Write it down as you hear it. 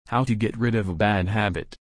How to get rid of a bad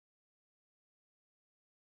habit.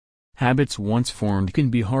 Habits once formed can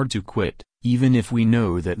be hard to quit, even if we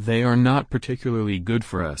know that they are not particularly good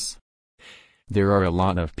for us. There are a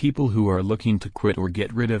lot of people who are looking to quit or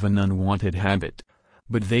get rid of an unwanted habit,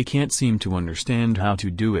 but they can't seem to understand how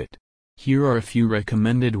to do it. Here are a few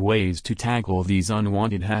recommended ways to tackle these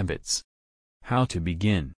unwanted habits. How to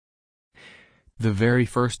begin. The very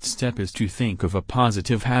first step is to think of a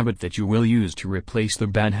positive habit that you will use to replace the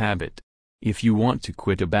bad habit. If you want to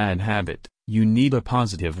quit a bad habit, you need a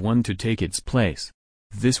positive one to take its place.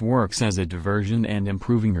 This works as a diversion and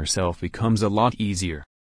improving yourself becomes a lot easier.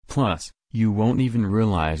 Plus, you won't even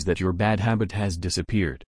realize that your bad habit has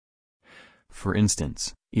disappeared. For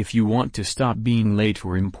instance, if you want to stop being late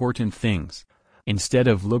for important things, instead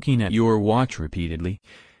of looking at your watch repeatedly,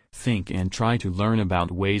 think and try to learn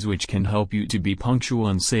about ways which can help you to be punctual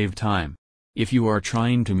and save time. If you are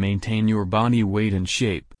trying to maintain your body weight and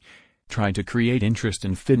shape, try to create interest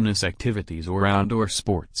in fitness activities or outdoor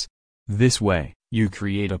sports. This way, you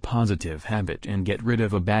create a positive habit and get rid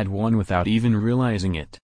of a bad one without even realizing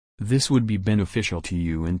it. This would be beneficial to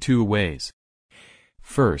you in two ways.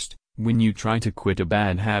 First, when you try to quit a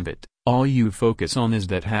bad habit, all you focus on is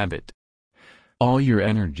that habit. All your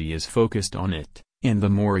energy is focused on it, and the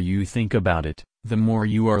more you think about it, the more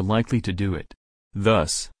you are likely to do it.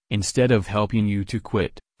 Thus, instead of helping you to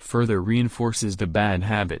quit, further reinforces the bad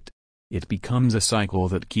habit. It becomes a cycle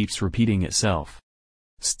that keeps repeating itself.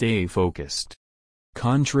 Stay focused.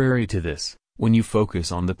 Contrary to this, when you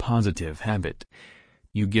focus on the positive habit,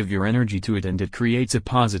 you give your energy to it and it creates a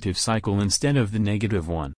positive cycle instead of the negative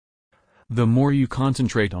one. The more you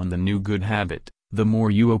concentrate on the new good habit, the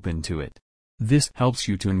more you open to it. This helps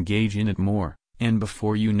you to engage in it more, and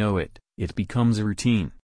before you know it, it becomes a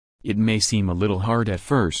routine. It may seem a little hard at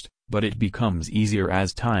first, but it becomes easier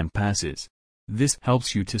as time passes. This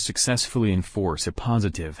helps you to successfully enforce a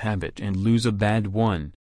positive habit and lose a bad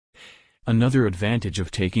one. Another advantage of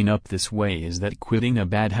taking up this way is that quitting a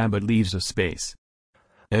bad habit leaves a space.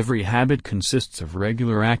 Every habit consists of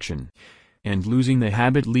regular action, and losing the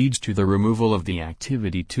habit leads to the removal of the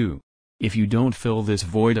activity too. If you don't fill this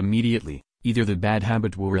void immediately, either the bad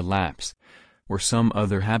habit will relapse, or some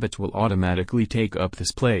other habit will automatically take up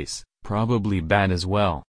this place, probably bad as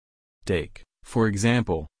well. Take, for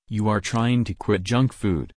example, you are trying to quit junk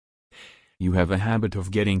food. You have a habit of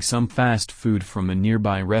getting some fast food from a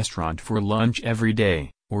nearby restaurant for lunch every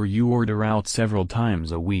day, or you order out several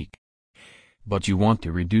times a week. But you want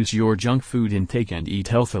to reduce your junk food intake and eat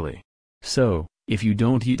healthily. So, if you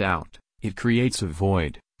don't eat out, it creates a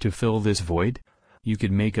void. To fill this void, you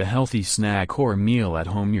could make a healthy snack or meal at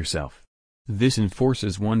home yourself. This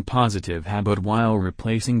enforces one positive habit while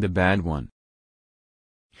replacing the bad one.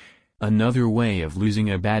 Another way of losing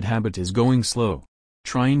a bad habit is going slow.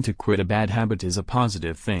 Trying to quit a bad habit is a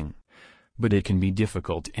positive thing, but it can be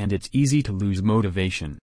difficult and it's easy to lose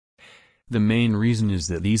motivation. The main reason is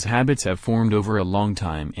that these habits have formed over a long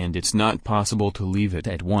time and it's not possible to leave it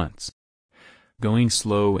at once. Going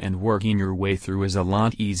slow and working your way through is a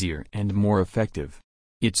lot easier and more effective.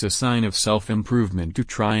 It's a sign of self-improvement to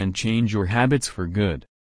try and change your habits for good.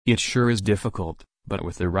 It sure is difficult, but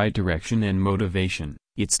with the right direction and motivation,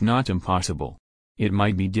 it's not impossible. It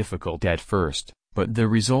might be difficult at first, but the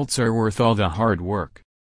results are worth all the hard work.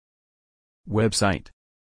 Website.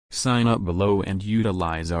 Sign up below and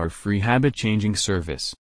utilize our free habit-changing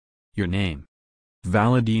service. Your name.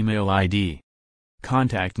 Valid email ID.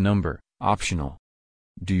 Contact number, optional.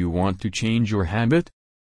 Do you want to change your habit?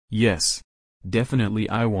 Yes. Definitely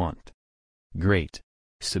I want. Great.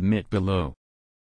 Submit below.